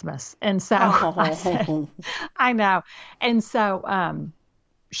for Christmas?" And so I said, I know. And so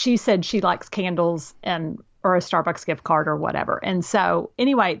she said she likes candles or a Starbucks gift card or whatever. And so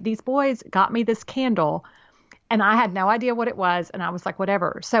anyway, these boys got me this candle and I had no idea what it was. And I was like,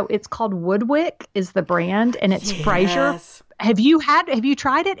 whatever. So it's called Woodwick is the brand, and it's Fraser. Have you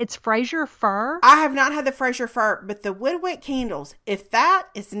tried it? It's Fraser Fir. I have not had the Fraser Fir, but the Woodwick candles, if that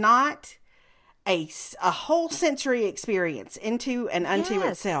is not a whole sensory experience into and unto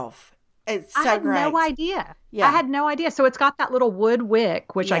itself, it's so great. I had no idea. Yeah. I had no idea. So it's got that little wood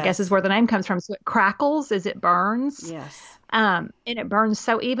wick, which I guess is where the name comes from. So it crackles as it burns. Yes. And it burns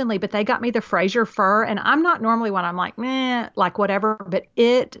so evenly, but they got me the Fraser Fir, and I'm not normally one. I'm like, meh, like whatever, but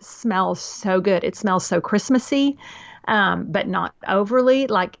it smells so good. It smells so Christmassy. But not overly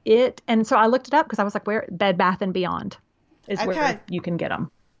like it. And so I looked it up because I was like, where Bed Bath & Beyond is where you can get them.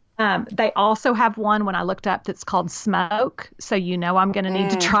 They also have one when I looked up that's called Smoke. So, you know, I'm going to need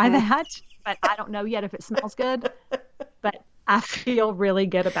to try that, but I don't know yet if it smells good, but I feel really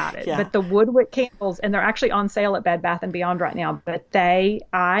good about it. Yeah. But the Woodwick candles, and they're actually on sale at Bed Bath & Beyond right now, but I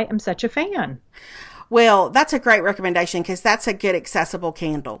am such a fan. Well, that's a great recommendation because that's a good accessible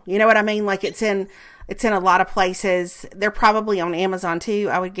candle. You know what I mean? Like it's in a lot of places. They're probably on Amazon too,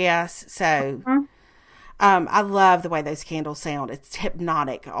 I would guess. So I love the way those candles sound. It's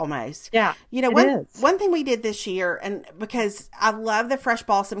hypnotic almost. Yeah. You know, one thing we did this year, and because I love the Fresh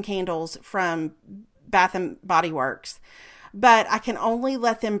Balsam candles from Bath and Body Works, but I can only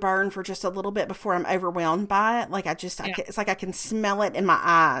let them burn for just a little bit before I'm overwhelmed by it. Like it's like I can smell it in my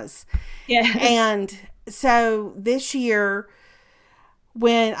eyes. Yeah. And so this year,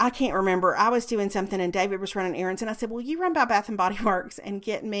 when I can't remember, I was doing something and David was running errands, and I said, "Will you run by Bath and Body Works and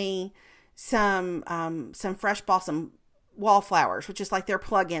get me some Fresh Balsam wallflowers," which is like their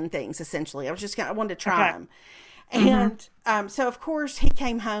plug-in things essentially. I wanted to try them. And so of course he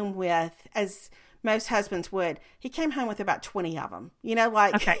came home with, as most husbands would. He came home with about 20 of them. You know,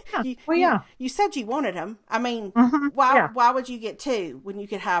 like, okay. Yeah. You said you wanted them. I mean, why would you get 2 when you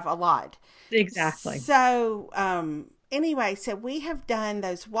could have a lot? Exactly. So, anyway, so we have done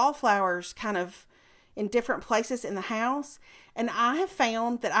those wallflowers kind of in different places in the house. And I have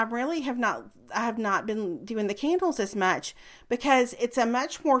found that I have not been doing the candles as much because it's a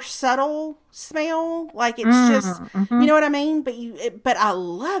much more subtle smell. Like it's just, you know what I mean? But I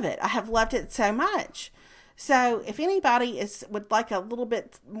love it. I have loved it so much. So if anybody would like a little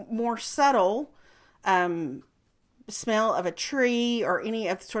bit more subtle, smell of a tree or any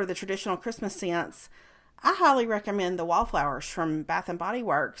of sort of the traditional Christmas scents, I highly recommend the wallflowers from Bath and Body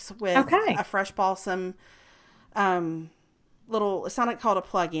Works with a fresh balsam, it's not called a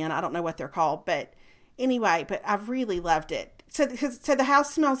plug-in. I don't know what they're called, but anyway, but I've really loved it. So the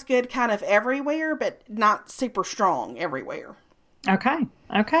house smells good kind of everywhere, but not super strong everywhere. Okay.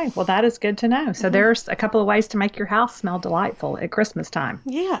 Well, that is good to know. So there's a couple of ways to make your house smell delightful at Christmas time.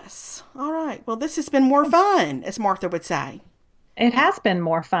 Yes. All right. Well, this has been more fun, as Martha would say. It has been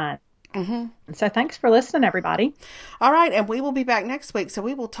more fun. So thanks for listening, everybody. All right. And we will be back next week. So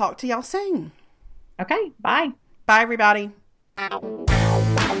we will talk to y'all soon. Okay. Bye. Bye, everybody.